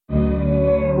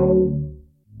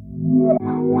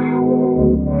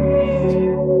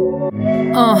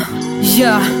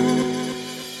Ja.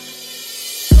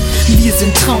 Wir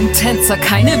sind Traumtänzer,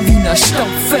 keine Wiener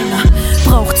Staubfänger.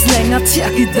 Braucht's länger, tja,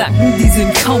 Gedanken, die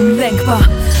sind kaum lenkbar.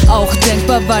 Auch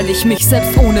denkbar, weil ich mich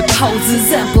selbst ohne Pause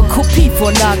sample.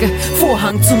 Kopievorlage,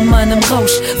 Vorhang zu meinem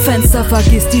Rausch. Fenster,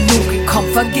 vergiss die Logik, komm,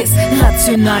 vergiss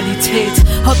Rationalität.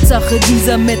 Hauptsache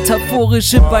dieser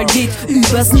metaphorische Ball geht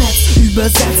übers Netz,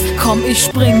 übersetzt. Komm, ich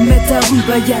spring mit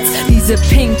darüber jetzt. Diese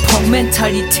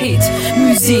Ping-Pong-Mentalität,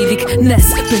 mühselig,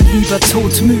 Ness, bin lieber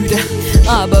todmüde.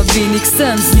 Aber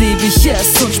wenigstens lebe ich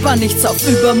es und spann nichts auf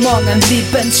übermorgen an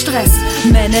Lebensstress.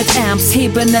 Man at Arms,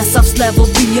 heben es aufs Level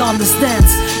beyond the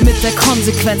stands. Mit der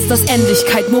Konsequenz, dass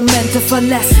Endlichkeit Momente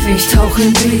verlässt. Ich tauch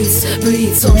in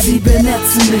Beats und sie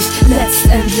benetzen mich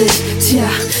letztendlich. Tja,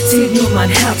 zählt nur mein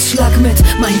Herzschlag mit,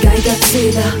 mein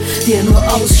Geigerzähler, der nur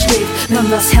ausschlägt, wenn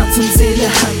das Herz und Seele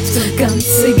hat. Ganz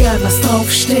egal, was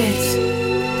draufsteht.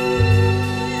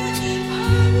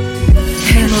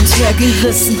 Hin und her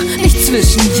gerissen, nicht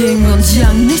zwischen Yin und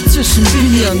Yang, nicht zwischen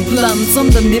Bier und Land,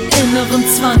 sondern dem inneren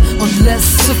Zwang und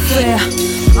laissez-faire.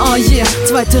 Oh yeah,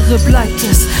 zweitere bleibt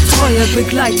es, treuer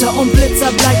Begleiter und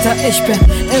Blitzerbleiter. Ich bin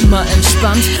immer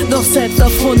entspannt, doch selbst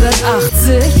auf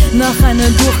 180, nach einer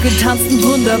durchgetanzten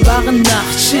wunderbaren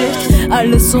Nachtschicht.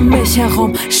 Alles um mich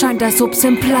herum scheint, als ob's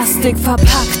in Plastik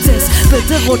verpackt ist.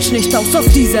 Bitte rutsch nicht aus auf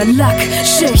dieser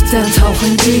Lackschicht. Dann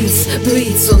tauchen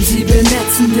Beats und sie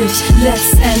benetzen dich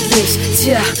letztendlich.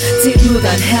 Tja, zählt nur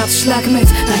dein Herzschlag mit,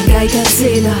 dein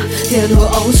Geigerzähler, der nur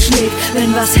ausschlägt,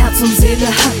 wenn was Herz und Seele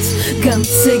hat. Ganz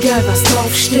egal, was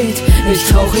draufsteht. Ich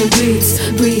tauche in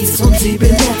Beats und sie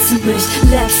benetzen mich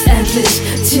letztendlich.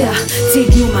 Tja,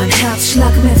 zählt nur mein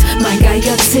Herzschlag mit, mein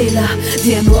Geigerzähler,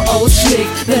 der nur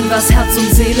ausschlägt, wenn was Herz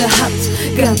und Seele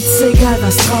hat. Ganz egal,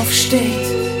 was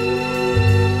draufsteht.